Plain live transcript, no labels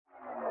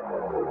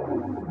Get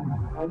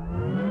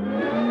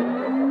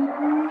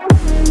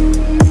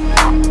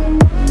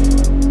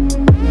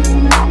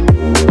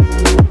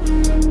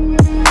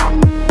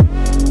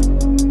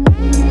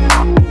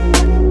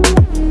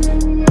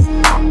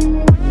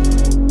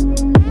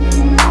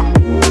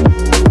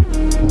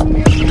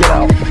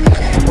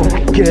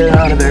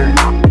out of there.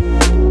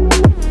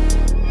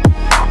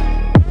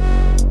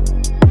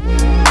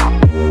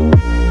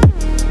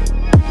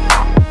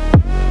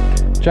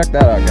 Check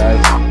that out,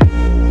 guys.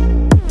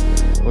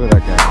 Look at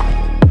that guy.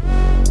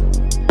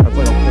 That's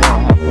like a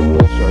 4.5-foot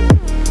bull shark.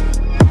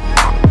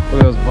 Look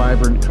at those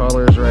vibrant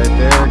colors right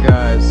there,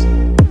 guys.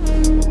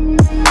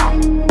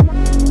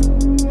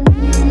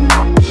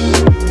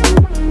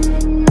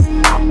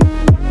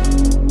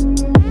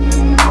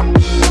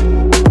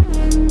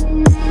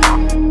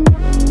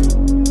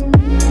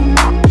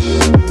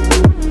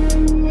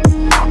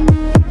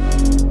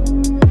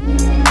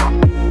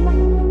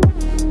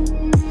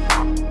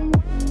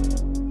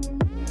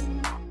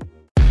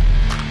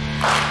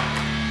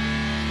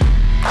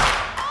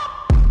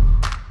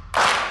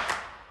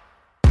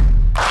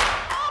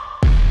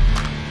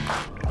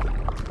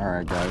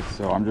 Alright guys,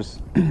 so I'm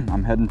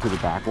heading to the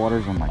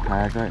backwaters on my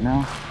kayak right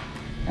now,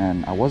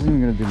 and I wasn't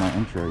even going to do my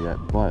intro yet,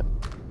 but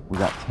we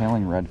got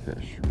tailing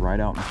redfish right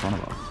out in front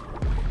of us,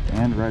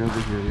 and right over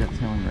here we got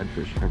tailing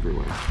redfish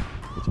everywhere.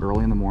 It's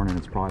early in the morning,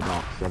 it's probably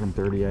about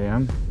 7:30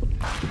 a.m.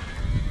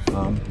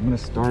 I'm going to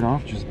start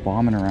off just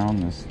bombing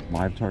around this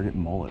live target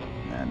mullet,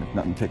 and if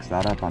nothing picks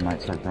that up, I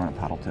might start throwing a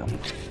paddle tail.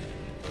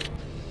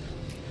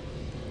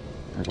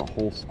 There's a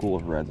whole school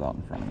of reds out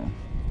in front of me.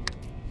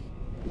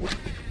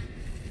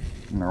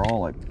 And they're all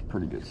like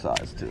pretty good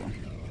size too.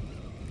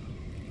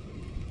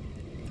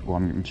 Oh,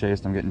 I'm getting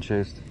chased, I'm getting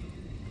chased.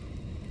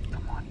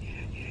 Come on, eat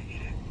it, eat it,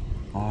 eat it.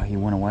 Oh, he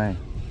went away.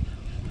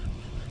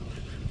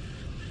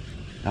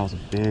 That was a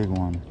big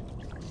one.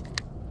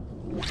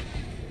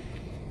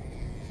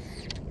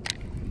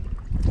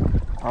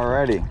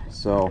 Alrighty,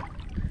 so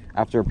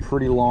after a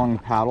pretty long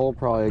paddle,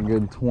 probably a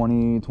good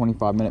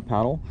 20-25 minute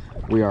paddle,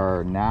 we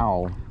are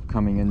now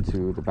coming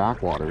into the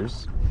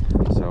backwaters.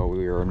 So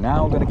we are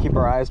now going to keep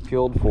our eyes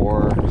peeled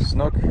for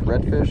snook,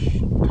 redfish,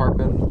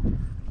 tarpon,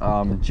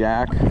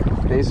 jack,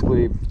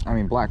 basically, I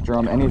mean black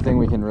drum, anything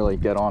we can really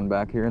get on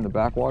back here in the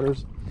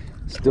backwaters.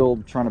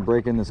 Still trying to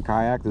break in this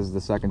kayak. This is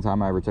the second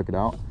time I ever took it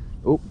out.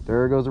 Oh,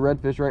 there goes a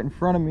redfish right in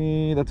front of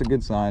me. That's a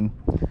good sign.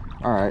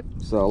 Alright,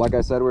 so like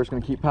I said, we're just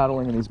going to keep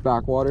paddling in these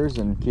backwaters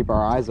and keep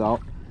our eyes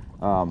out.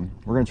 We're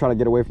going to try to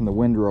get away from the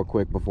wind real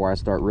quick before I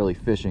start really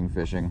fishing,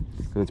 because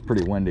it's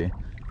pretty windy.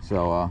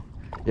 So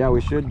yeah,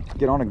 we should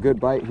get on a good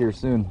bite here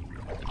soon.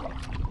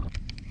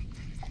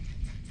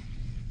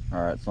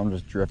 Alright, so I'm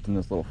just drifting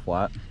this little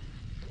flat.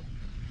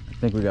 I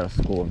think we got a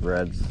school of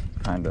reds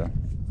kind of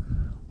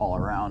all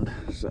around,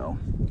 so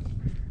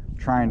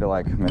trying to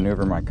like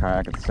maneuver my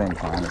kayak at the same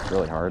time, it's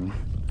really hard.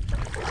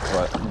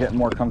 But I'm getting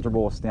more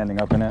comfortable with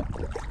standing up in it,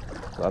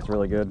 so that's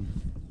really good.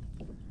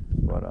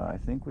 But I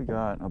think we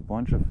got a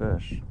bunch of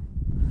fish.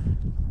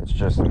 It's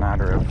just a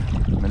matter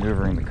of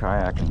maneuvering the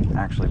kayak and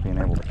actually being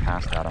able to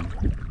cast at them.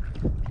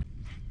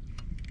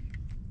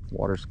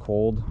 Water's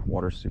cold,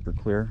 water's super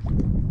clear.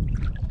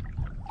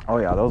 Oh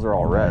yeah, those are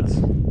all reds.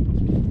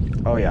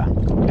 Oh yeah,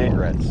 big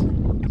reds.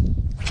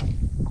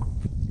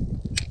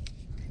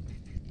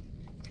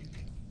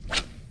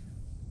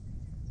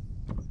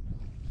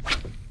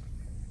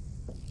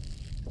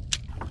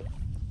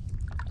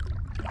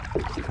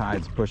 The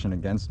tide's pushing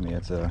against me.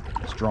 It's a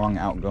strong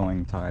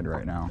outgoing tide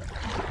right now.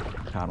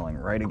 Paddling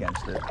right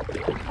against it.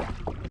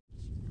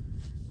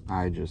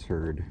 I just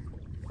heard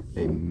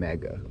a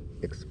mega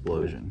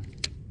explosion.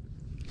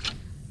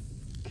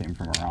 Came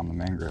from around the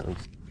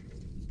mangroves.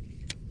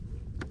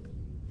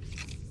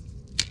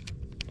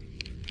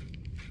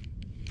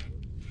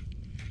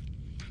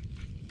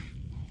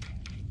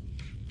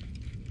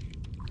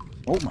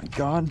 Oh my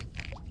god!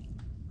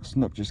 A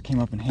snook just came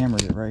up and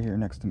hammered it right here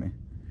next to me.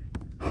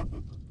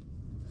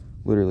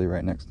 Literally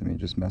right next to me,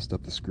 just messed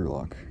up the screw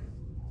lock.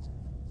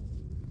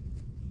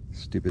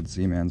 Stupid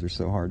Zmans are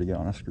so hard to get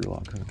on a screw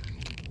lock hook.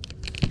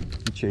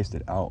 He chased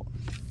it out.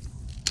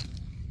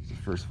 It's the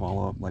first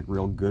follow-up, like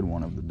real good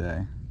one of the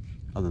day,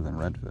 other than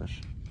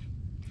redfish.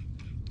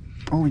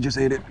 Oh, he just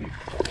ate it.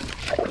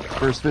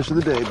 First fish of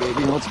the day,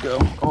 baby, let's go.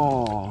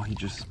 Oh, he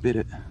just spit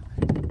it.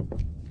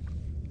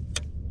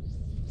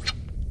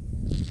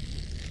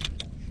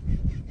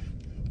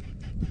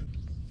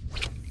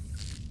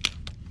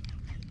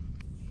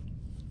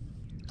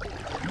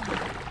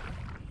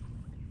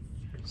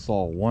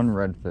 Saw one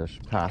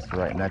redfish pass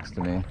right next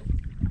to me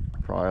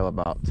probably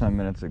about 10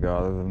 minutes ago.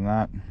 Other than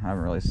that, I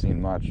haven't really seen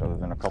much other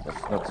than a couple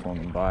snooks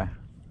swimming by.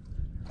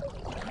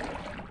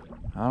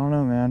 I don't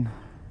know, man.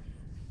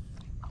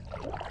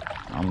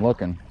 I'm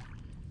looking.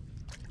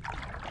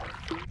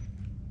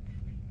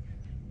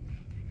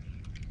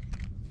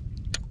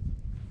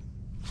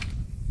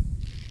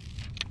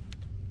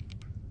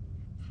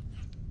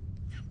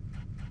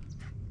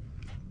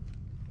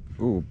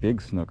 Ooh,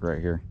 big snook right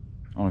here.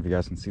 I don't know if you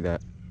guys can see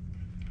that.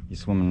 He's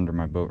swimming under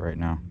my boat right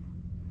now.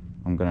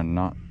 I'm gonna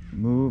not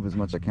move as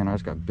much as I can. I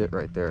just got bit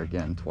right there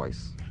again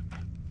twice.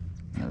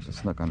 And there's a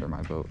snook under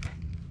my boat.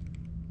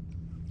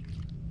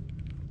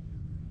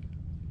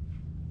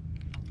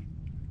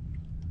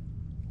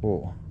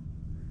 Oh,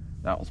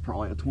 that was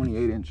probably a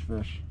 28-inch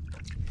fish.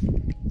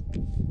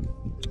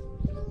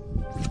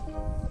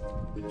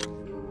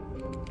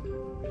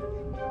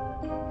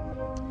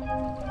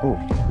 Oh,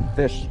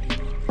 fish.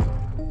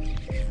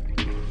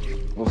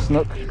 Little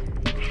snook.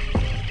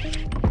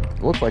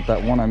 It looks like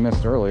that one I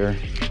missed earlier.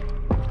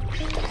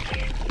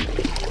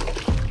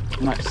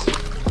 Nice.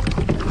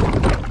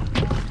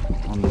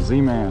 On the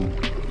Zman.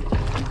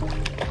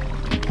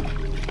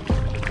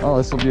 Oh,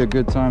 this will be a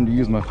good time to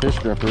use my fish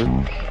gripper.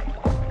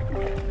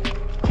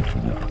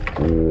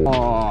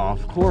 Oh,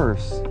 of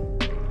course.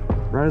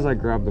 Right as I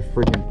grab the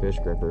freaking fish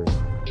grippers.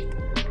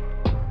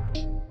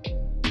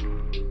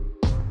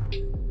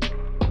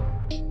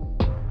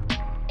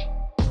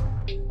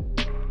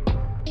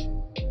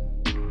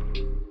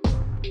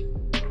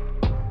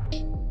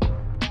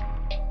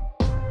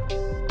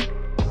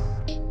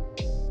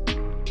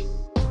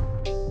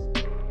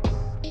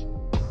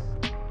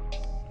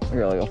 I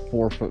got like a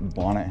 4-foot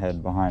bonnet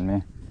head behind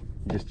me.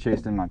 He just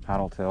chased in my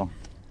paddle tail.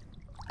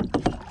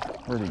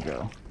 Where'd he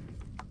go?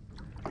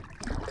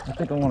 I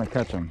think I want to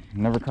catch him.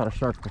 Never caught a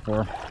shark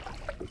before.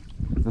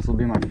 This will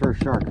be my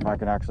first shark if I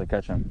can actually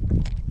catch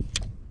him.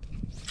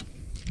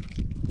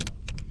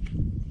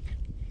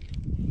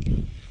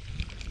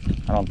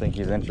 I don't think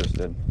he's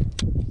interested.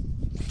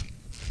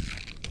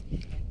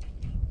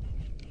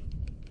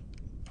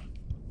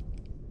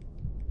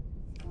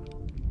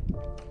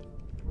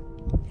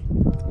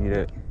 Eat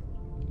it.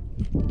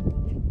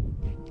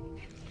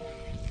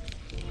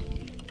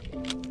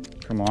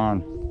 Come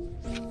on.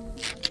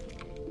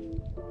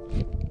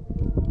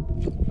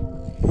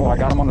 Oh, I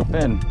got him on the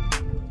fin.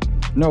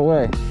 No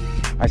way.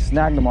 I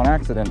snagged him on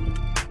accident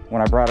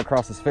when I brought it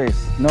across his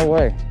face. No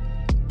way.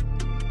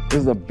 This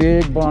is a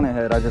big bonnet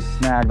head I just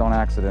snagged on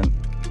accident.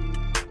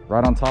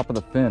 Right on top of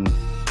the fin.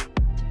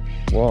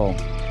 Whoa.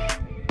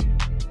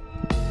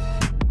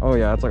 Oh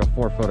yeah, that's like a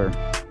 4-footer.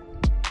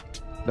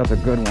 That's a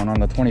good one on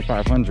the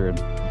 2500.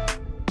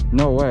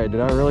 No way, did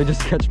I really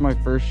just catch my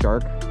first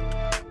shark?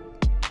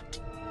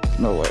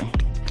 No way.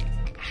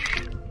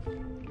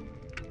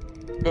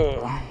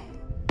 Ugh.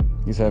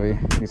 He's heavy,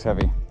 he's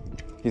heavy.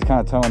 He's kind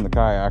of towing the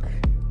kayak.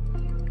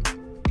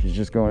 He's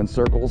just going in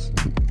circles.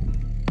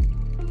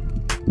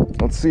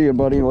 Let's see you,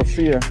 buddy, let's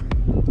see you.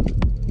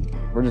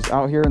 We're just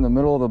out here in the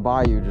middle of the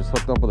bayou, just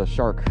hooked up with a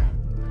shark.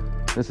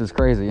 This is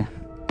crazy.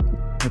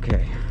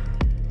 Okay.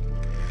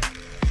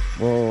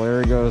 Whoa,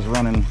 there he goes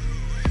running.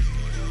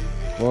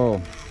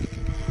 Whoa.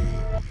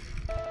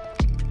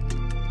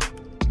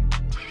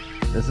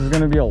 This is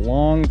gonna be a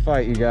long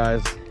fight, you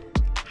guys.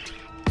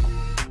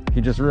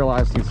 He just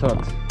realized he's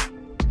hooked.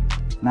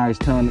 Now he's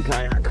towing the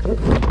kayak.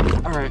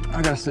 All right,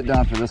 I gotta sit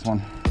down for this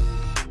one.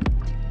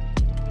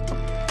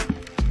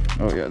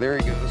 Oh yeah, there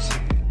he goes.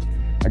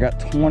 I got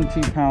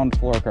 20-pound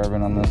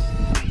fluorocarbon on this.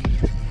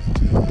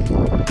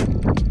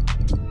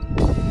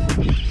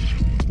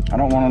 I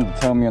don't want him to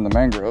tow me in the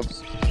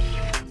mangroves.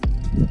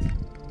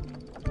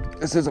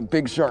 This is a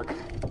big shark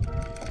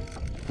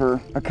for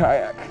a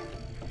kayak.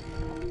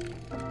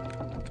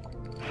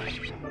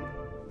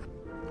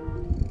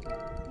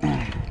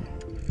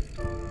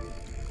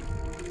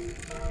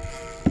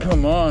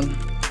 Come on.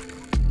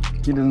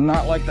 He does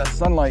not like that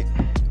sunlight.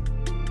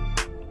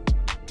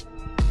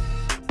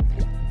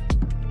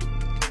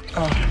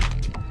 Oh.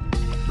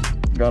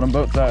 Got him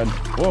boat side.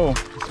 Whoa,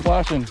 he's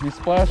splashing, he's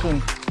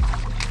splashing.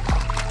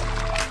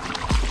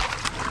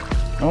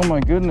 Oh my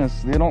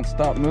goodness, they don't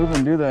stop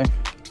moving, do they?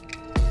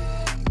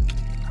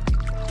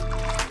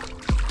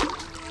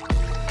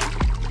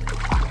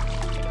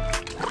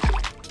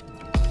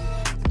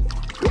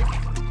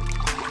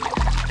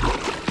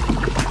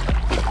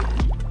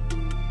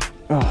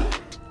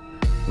 Oh,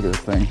 look at this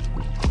thing.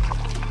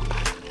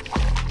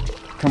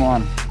 Come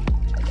on.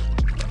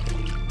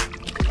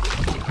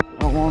 I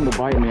don't want him to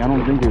bite me. I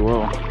don't think he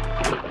will.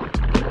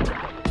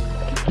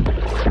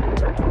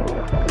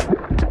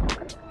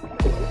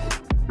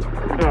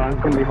 Oh,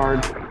 it's gonna be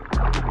hard.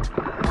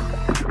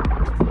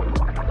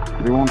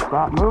 He won't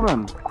stop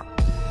moving.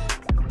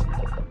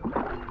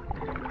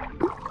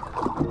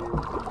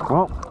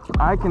 Well,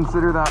 I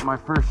consider that my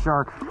first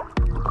shark.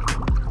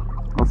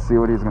 Let's see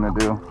what he's gonna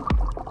do.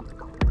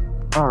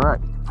 All right,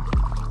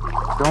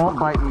 don't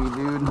bite me,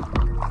 dude.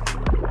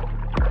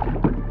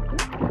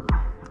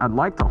 I'd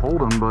like to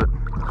hold him, but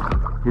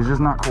he's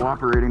just not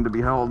cooperating to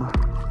be held.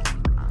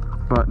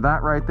 But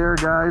that right there,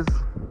 guys,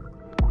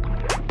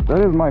 that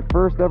is my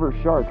first ever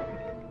shark.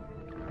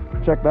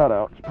 Check that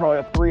out. It's probably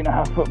a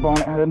 3.5-foot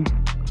bonnet head.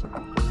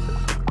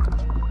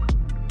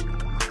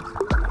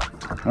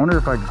 I wonder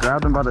if I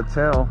grabbed him by the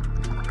tail,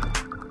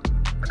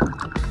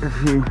 if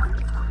he...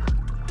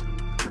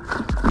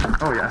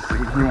 Oh yes,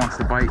 he wants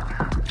to bite.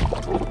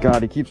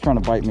 God, he keeps trying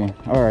to bite me.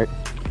 All right,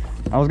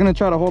 I was gonna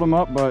try to hold him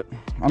up, but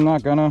I'm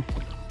not gonna.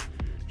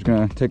 Just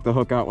gonna take the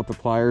hook out with the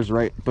pliers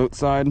right boat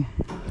side.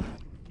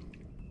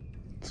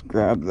 Let's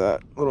grab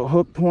that little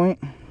hook point.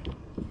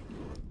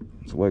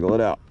 Let's wiggle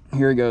it out.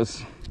 Here he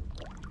goes.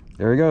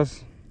 There he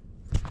goes.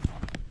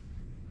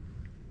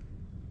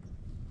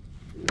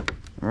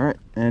 All right,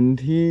 and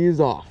he's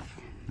off.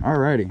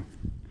 Alrighty.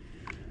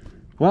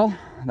 Well,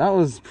 that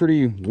was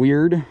pretty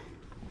weird.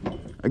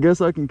 I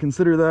guess I can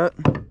consider that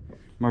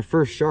my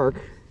first shark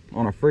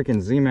on a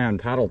freaking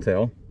Zman paddle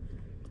tail,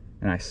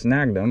 and I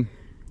snagged him.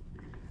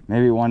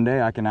 Maybe one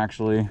day I can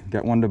actually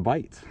get one to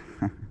bite.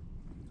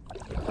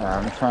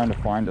 I'm trying to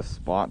find a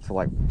spot to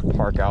like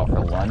park out for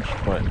lunch,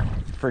 but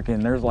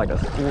freaking there's like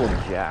a school of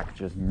jack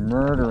just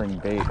murdering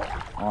bait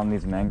on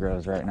these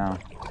mangroves right now.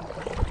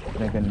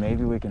 Thinking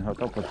maybe we can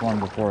hook up with one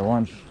before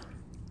lunch.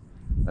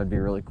 That'd be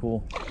really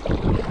cool.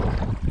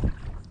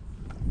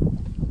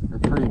 They're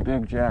pretty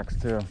big jacks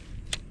too.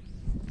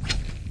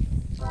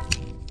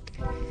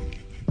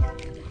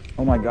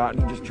 Oh my god,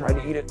 he just tried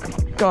to eat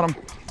it. Got him.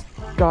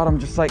 Got him,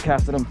 just sight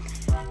casted him.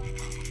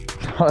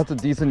 Oh, that's a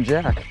decent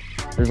jack.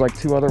 There's like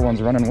 2 other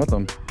ones running with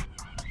them.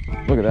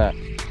 Look at that.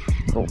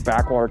 Little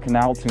backwater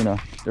canal tuna.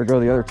 There go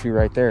the other 2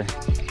 right there.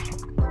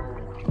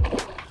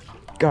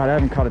 God, I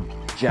haven't caught a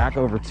jack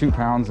over 2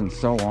 pounds in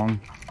so long.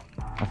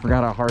 I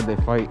forgot how hard they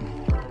fight.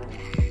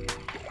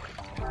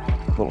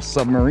 Little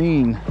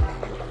submarine.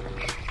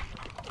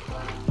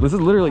 This is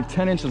literally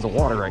 10 inches of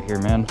water right here,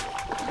 man.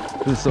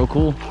 This is so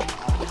cool.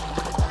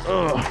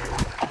 Ugh.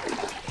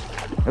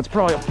 That's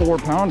probably a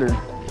 4-pounder.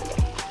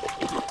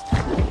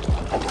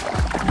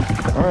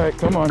 All right,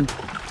 come on.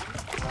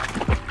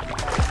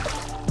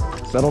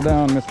 Settle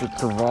down, Mr.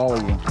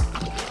 Cavalli.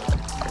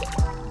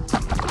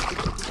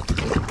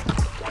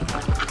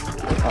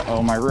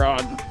 Uh-oh, my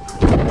rod.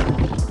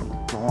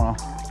 Don't want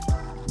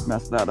to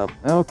mess that up.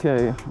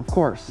 Okay, of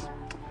course.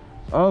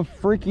 Of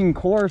freaking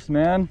course,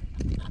 man.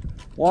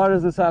 Why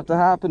does this have to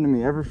happen to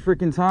me every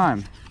freaking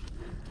time?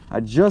 I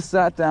just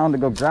sat down to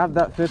go grab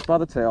that fish by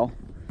the tail,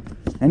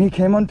 and he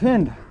came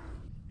unpinned.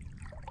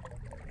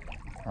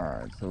 All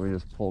right, so we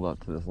just pulled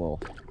up to this little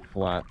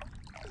flat.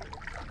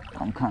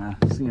 I'm kind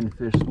of seeing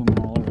fish swimming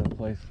all over the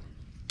place.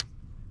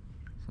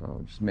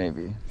 So just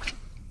maybe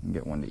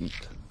get one to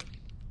eat.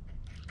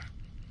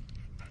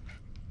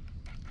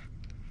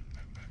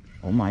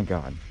 Oh my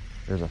God,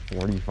 there's a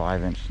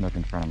 45-inch snook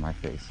in front of my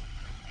face.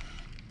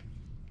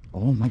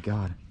 Oh my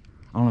God.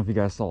 I don't know if you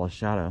guys saw a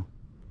shadow.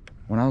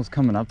 When I was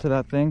coming up to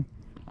that thing,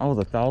 I was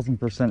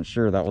 1000%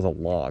 sure that was a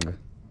log.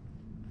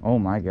 Oh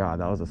my God,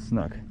 that was a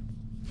snook.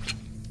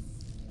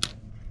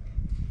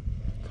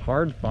 It's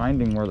hard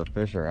finding where the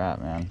fish are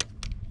at, man.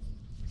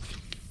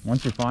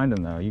 Once you find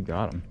them though, you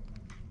got them.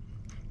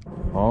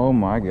 Oh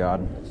my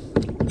God.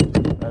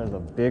 That is a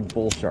big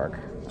bull shark.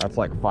 That's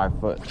like 5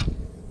 foot.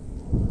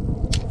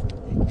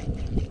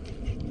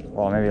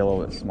 Well, maybe a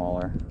little bit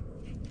smaller.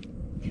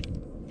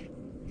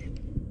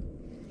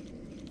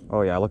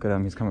 Oh yeah, look at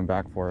him, he's coming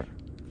back for it.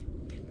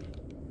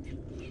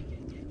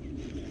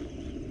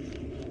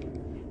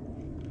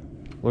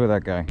 Look at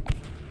that guy.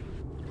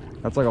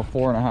 That's like a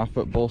 4.5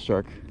 foot bull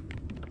shark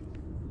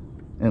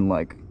in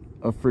like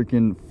a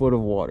freaking foot of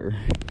water.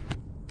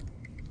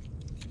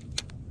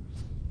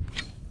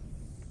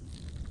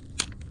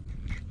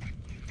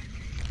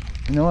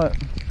 You know what?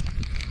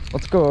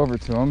 Let's go over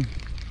to him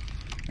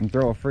and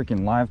throw a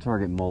freaking live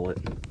target mullet.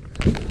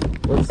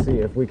 Let's see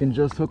if we can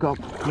just hook up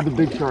with the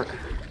big shark.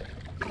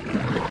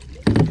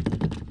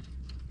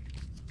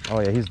 Oh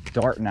yeah, he's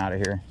darting out of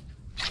here.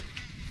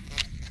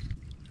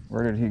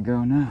 Where did he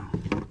go now?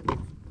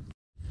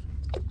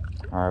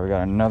 All right, we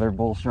got another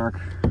bull shark.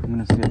 I'm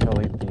gonna see if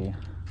he'll eat the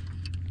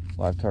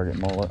live target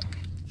mullet.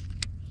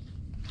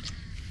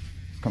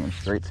 It's coming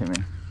straight to me.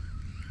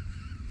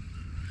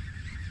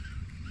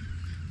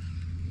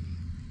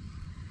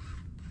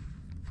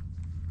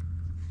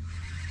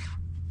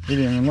 He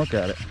didn't even look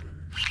at it.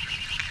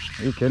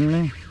 Are you kidding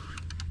me?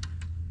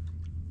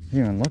 He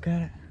didn't even look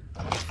at it?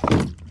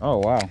 Oh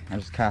wow, I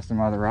just cast him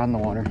out of the rod in the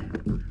water.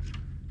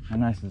 How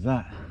nice is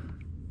that?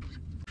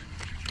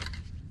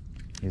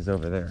 He's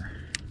over there.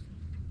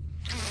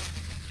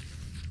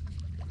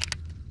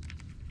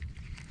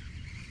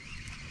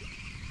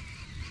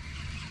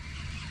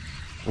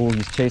 Oh,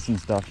 he's chasing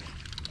stuff.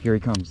 Here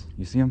he comes.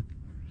 You see him?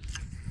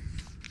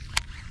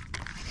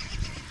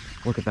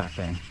 Look at that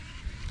thing.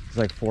 He's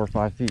like 4 or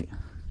 5 feet.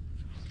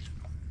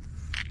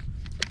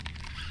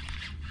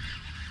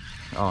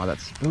 Oh, that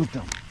spooked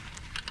him.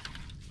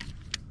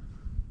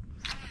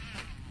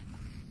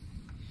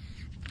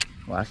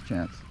 Last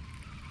chance.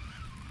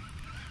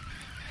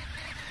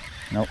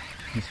 Nope,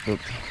 he's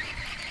spooked.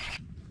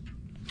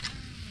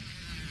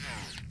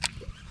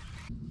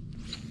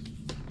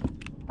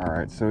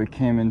 Alright, so we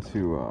came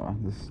into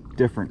this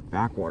different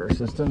backwater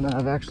system that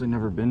I've actually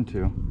never been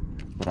to,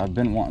 but I've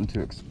been wanting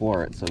to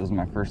explore it, so this is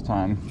my first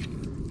time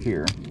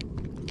here.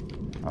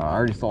 I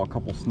already saw a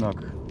couple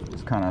snook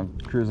just kind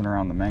of cruising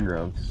around the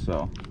mangroves,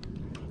 so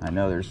I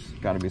know there's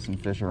got to be some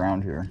fish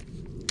around here.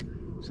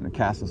 Just gonna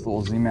cast this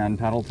little Zman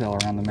paddle tail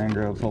around the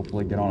mangroves,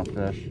 hopefully get on a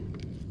fish.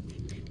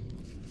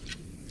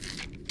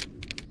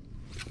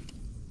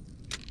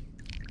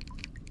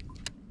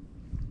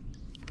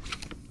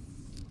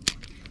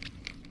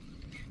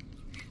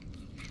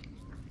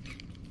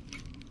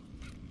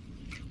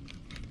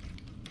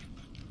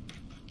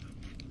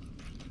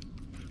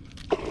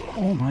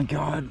 Oh my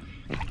God.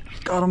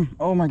 Got him.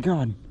 Oh my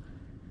God.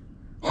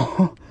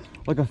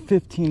 Like a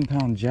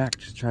 15-pound jack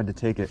just tried to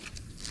take it.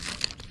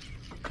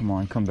 Come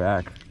on, come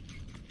back.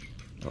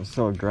 That was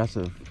so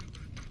aggressive.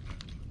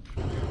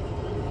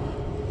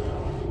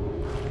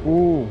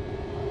 Ooh.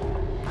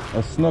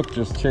 A snook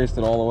just chased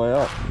it all the way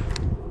up.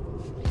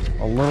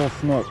 A little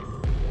snook.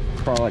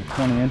 Probably like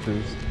 20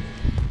 inches.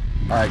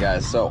 Alright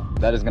guys, so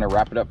that is going to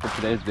wrap it up for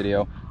today's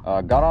video.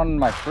 Got on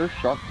my first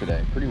shark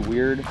today. Pretty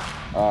weird.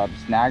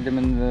 Snagged him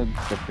in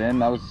the fin.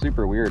 That was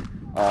super weird.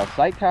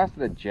 Sight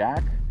casted a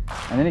jack,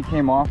 and then he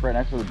came off right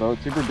next to the boat.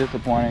 Super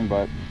disappointing,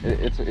 but it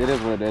is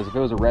what it is. If it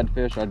was a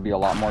redfish, I'd be a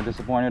lot more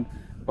disappointed.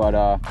 But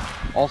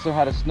also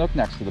had a snook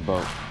next to the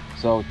boat.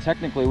 So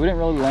technically, we didn't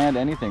really land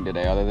anything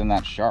today other than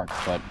that shark.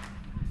 But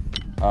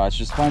it's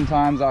just fun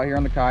times out here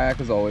on the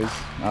kayak, as always.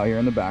 Out here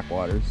in the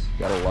backwaters.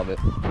 Gotta love it.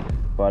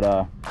 But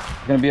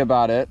it's gonna be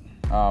about it.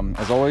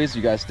 As always,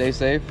 you guys stay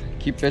safe,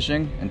 keep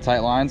fishing in tight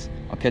lines.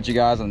 I'll catch you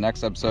guys on the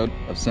next episode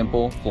of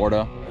Simple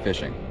Florida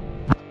Fishing.